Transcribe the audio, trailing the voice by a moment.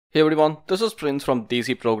Hey everyone, this is Prince from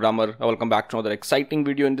Desi Programmer. Welcome back to another exciting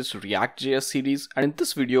video in this React.js series. And in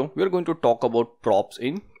this video, we are going to talk about props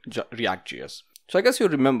in React.js. So I guess you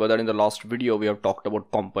remember that in the last video, we have talked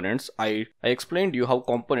about components. I explained you how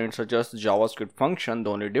components are just JavaScript function.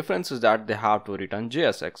 The only difference is that they have to return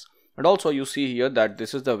JSX. And also you see here that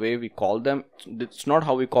this is the way we call them. It's not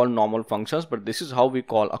how we call normal functions, but this is how we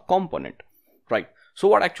call a component, right? So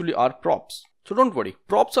what actually are props? So don't worry,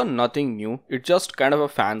 props are nothing new. It's just kind of a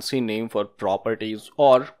fancy name for properties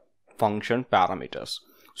or function parameters.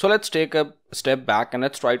 So let's take a step back and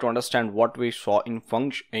let's try to understand what we saw in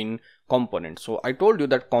components. So I told you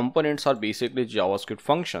that components are basically JavaScript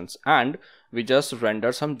functions and we just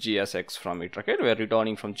render some JSX from it. Okay, we're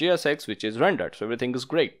returning from JSX which is rendered. So everything is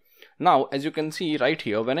great. Now as you can see right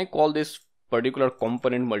here, when I call this particular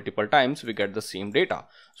component multiple times, we get the same data.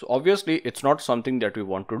 So obviously it's not something that we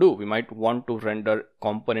want to do. We might want to render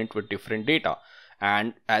component with different data,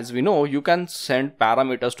 and as we know, you can send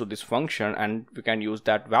parameters to this function and we can use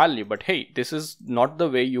that value. But hey, this is not the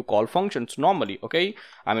way you call functions normally. Okay,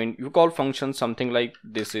 I mean, you call functions something like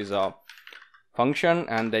this is a function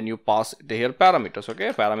and then you pass here parameters. Okay,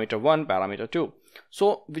 parameter 1, parameter 2.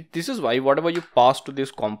 So this is why whatever you pass to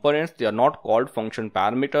these components, they are not called function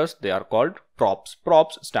parameters, they are called props.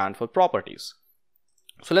 Props stand for properties.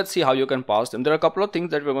 So let's see how you can pass them. There are a couple of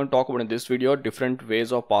things that we're going to talk about in this video, different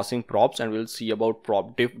ways of passing props, and we'll see about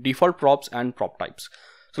default props and prop types.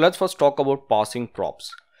 So let's first talk about passing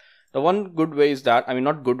props. The one good way is that,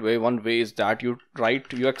 one way is that you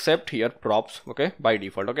accept here props, okay, by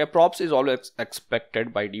default. Okay, props is always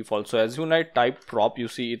expected by default. So as you type prop, you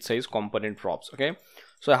see it says component props. Okay,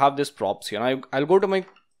 so I have this props here. Now I'll go to my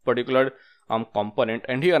particular component,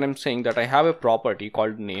 and here I'm saying that I have a property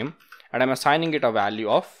called name and I'm assigning it a value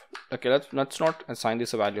of, okay, let's not assign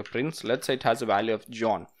this a value of Prince. Let's say it has a value of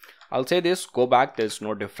John. I'll say this, go back, there's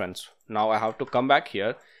no difference. Now I have to come back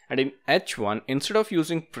here. And in H1, instead of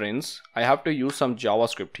using Prince, I have to use some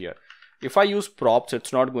JavaScript here. If I use props,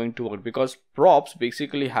 it's not going to work because props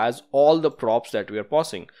basically has all the props that we are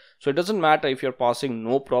passing. So it doesn't matter if you're passing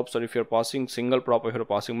no props or if you're passing single prop or if you're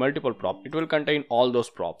passing multiple prop, it will contain all those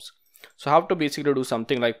props. So I have to basically do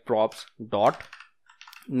something like props dot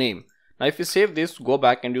name. Now if you save this, go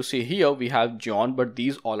back and you see here we have John, but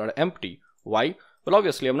these all are empty. Why? Well,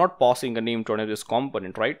 obviously I'm not passing a name to any of this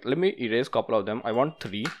component, right? Let me erase a couple of them. I want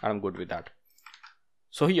 3 and I'm good with that.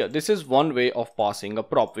 So here, this is one way of passing a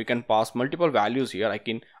prop. We can pass multiple values here.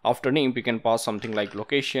 After name, we can pass something like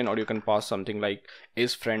location, or you can pass something like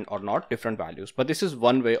is friend or not, different values. But this is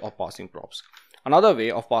one way of passing props. Another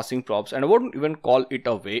way of passing props, and I wouldn't even call it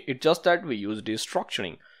a way, it's just that we use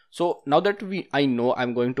destructuring. So now that I know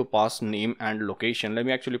I'm going to pass name and location, let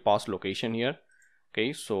me actually pass location here.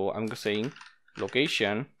 Okay, so I'm saying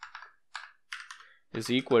location is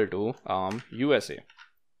equal to USA.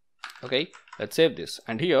 Okay, let's save this,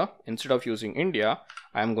 and here instead of using India,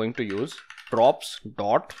 I am going to use props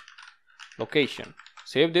dot location.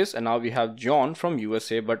 Save this, and now we have John from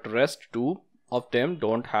USA, but rest 2 of them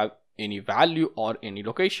don't have any value or any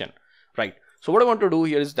location, right? So what I want to do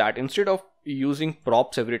here is that instead of using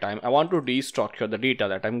props every time, I want to destructure the data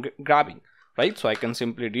that I'm grabbing, right? So I can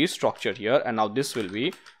simply destructure here, and now this will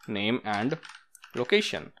be name and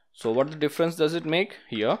location. So what the difference does it make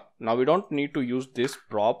here? Now we don't need to use this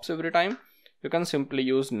props every time. You can simply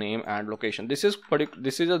use name and location. This is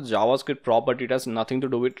a JavaScript property. It has nothing to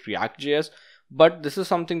do with React.js, but this is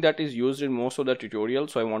something that is used in most of the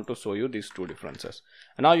tutorials. So I want to show you these two differences.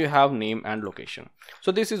 And now you have name and location.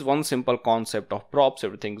 So this is one simple concept of props.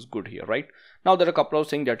 Everything's good here, right? Now there are a couple of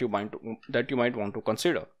things that you might want to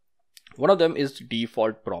consider. One of them is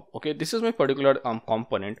default prop. Okay, this is my particular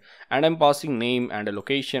component, and I'm passing name and a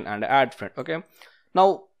location and add friend. Okay,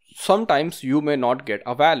 now sometimes you may not get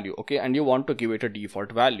a value, okay, and you want to give it a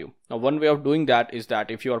default value. Now one way of doing that is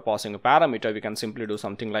that if you are passing a parameter, we can simply do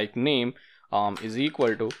something like name is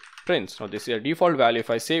equal to Prince. Now this is a default value. If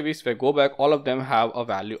I save this, if I go back, all of them have a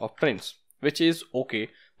value of Prince, which is okay.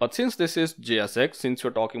 But since this is JSX, since we're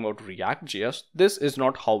talking about React.js, this is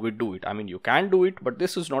not how we do it. I mean, you can do it, but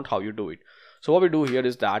this is not how you do it. So what we do here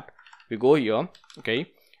is that we go here,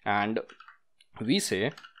 okay, and we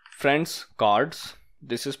say friends cards,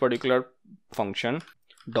 this is particular function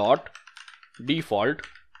dot default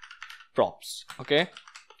props, okay,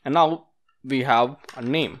 and now we have a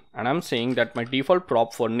name, and I'm saying that my default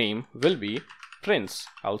prop for name will be Prince.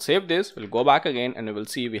 I'll save this, we'll go back again, and we will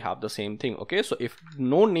see we have the same thing. Okay, so if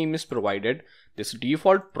no name is provided, this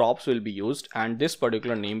default props will be used and this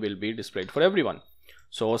particular name will be displayed for everyone.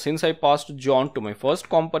 So since I passed John to my first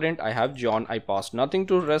component, I have John. I passed nothing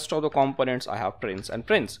to rest of the components. I have Prince and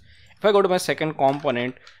Prince. If I go to my second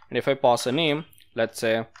component and if I pass a name, let's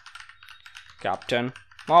say Captain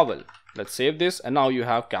Marvel, let's save this, and now you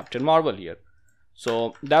have Captain Marvel here.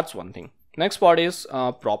 So that's one thing. Next part is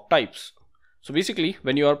prop types. So basically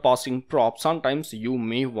when you are passing prop, sometimes you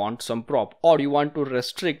may want some prop or you want to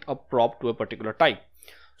restrict a prop to a particular type.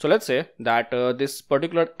 So let's say that this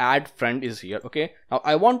particular add friend is here. Okay, now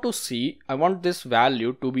I want this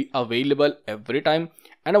value to be available every time,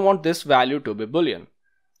 and I want this value to be boolean.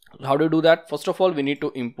 So how do you do that? First of all, we need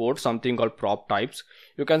to import something called prop types.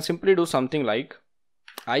 You can simply do something like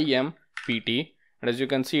impt, and as you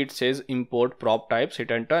can see it says import prop types.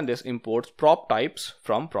 Hit enter and this imports prop types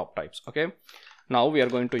from prop types. Okay, now we are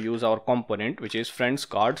going to use our component which is friends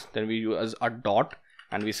cards, then we use a dot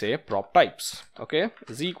and we say prop types, okay,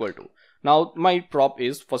 is equal to. Now my prop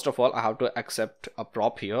is, first of all I have to accept a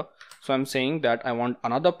prop here, so I'm saying that I want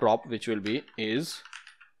another prop which will be is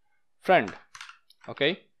friend.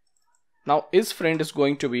 Okay, now is friend is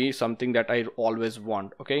going to be something that I always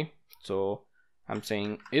want. Okay, so I'm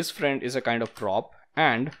saying is friend is a kind of prop,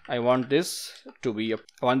 and I want this to be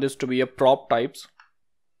a prop types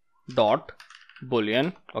dot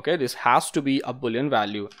boolean. Okay, this has to be a boolean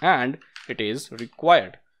value and it is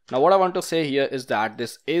required. Now what I want to say here is that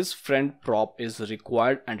this is friend prop is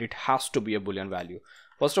required and it has to be a boolean value.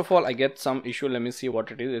 First of all, I get some issue. Let me see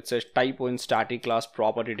what it is. It says typo in static class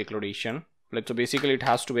property declaration. So basically it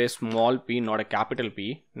has to be a small p, not a capital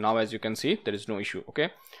P. Now as you can see there is no issue.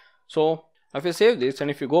 Okay, so if you save this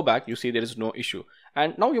and if you go back, you see there is no issue.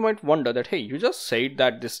 And now you might wonder that, hey, you just said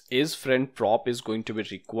that this is friend prop is going to be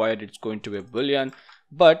required, it's going to be a boolean,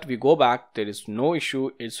 but we go back, there is no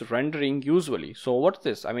issue, it's rendering usually. So what's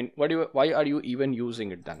this? I mean, why are you even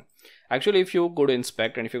using it then? Actually, if you go to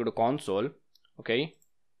inspect and if you go to console, okay,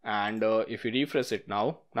 and if you refresh it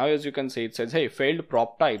now as you can see it says, hey, failed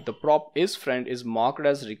prop type. The prop is friend is marked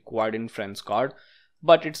as required in friends card,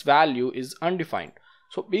 but its value is undefined.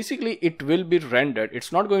 So basically it will be rendered.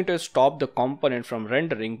 It's not going to stop the component from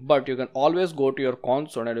rendering, but you can always go to your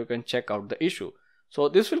console and you can check out the issue. So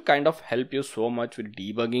this will kind of help you so much with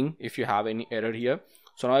debugging if you have any error here.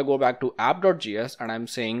 So now I go back to app.js and I'm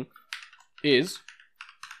saying is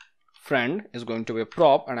friend is going to be a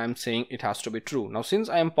prop and I'm saying it has to be true. Now since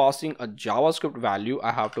I am passing a JavaScript value,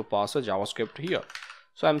 I have to pass a JavaScript here.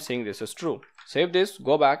 So I'm saying this is true. Save this,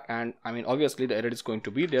 go back, and I mean obviously the error is going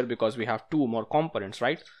to be there because we have two more components,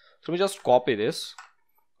 right? So let me just copy this,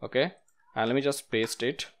 okay, and let me just paste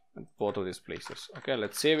it in both of these places. Okay,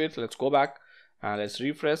 let's save it, let's go back and let's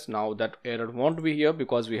refresh. Now that error won't be here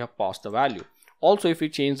because we have passed the value. Also, if we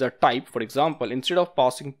change the type, for example, instead of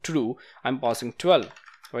passing true, I'm passing 12.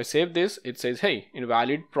 If I save this, it says, hey,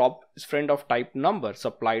 invalid prop is friend of type number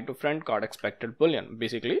supplied to friend card expected boolean.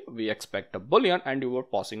 Basically, we expect a boolean and you were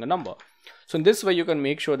passing a number. So in this way, you can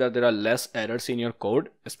make sure that there are less errors in your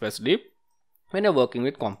code, especially when you're working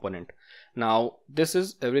with component. Now, this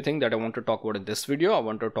is everything that I want to talk about in this video. I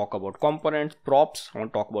want to talk about components, props, I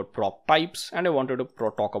want to talk about prop types, and I wanted to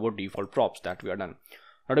talk about default props that we are done.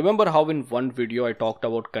 Now remember how in one video I talked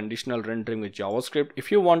about conditional rendering with JavaScript.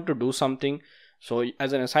 If you want to do something, so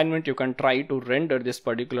as an assignment, you can try to render this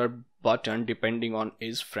particular button depending on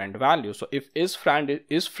is friend value. So if is friend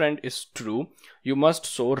is true, you must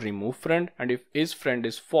show remove friend, and if is friend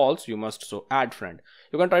is false, you must show add friend.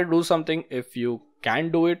 You can try to do something. If you can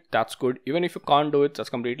do it, that's good. Even if you can't do it, that's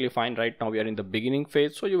completely fine. Right now we are in the beginning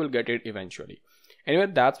phase, so you will get it eventually. Anyway,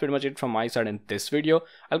 that's pretty much it from my side in this video.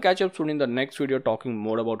 I'll catch up soon in the next video talking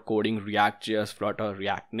more about coding React.js, Flutter,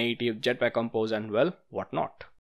 React Native, Jetpack Compose, and well, whatnot.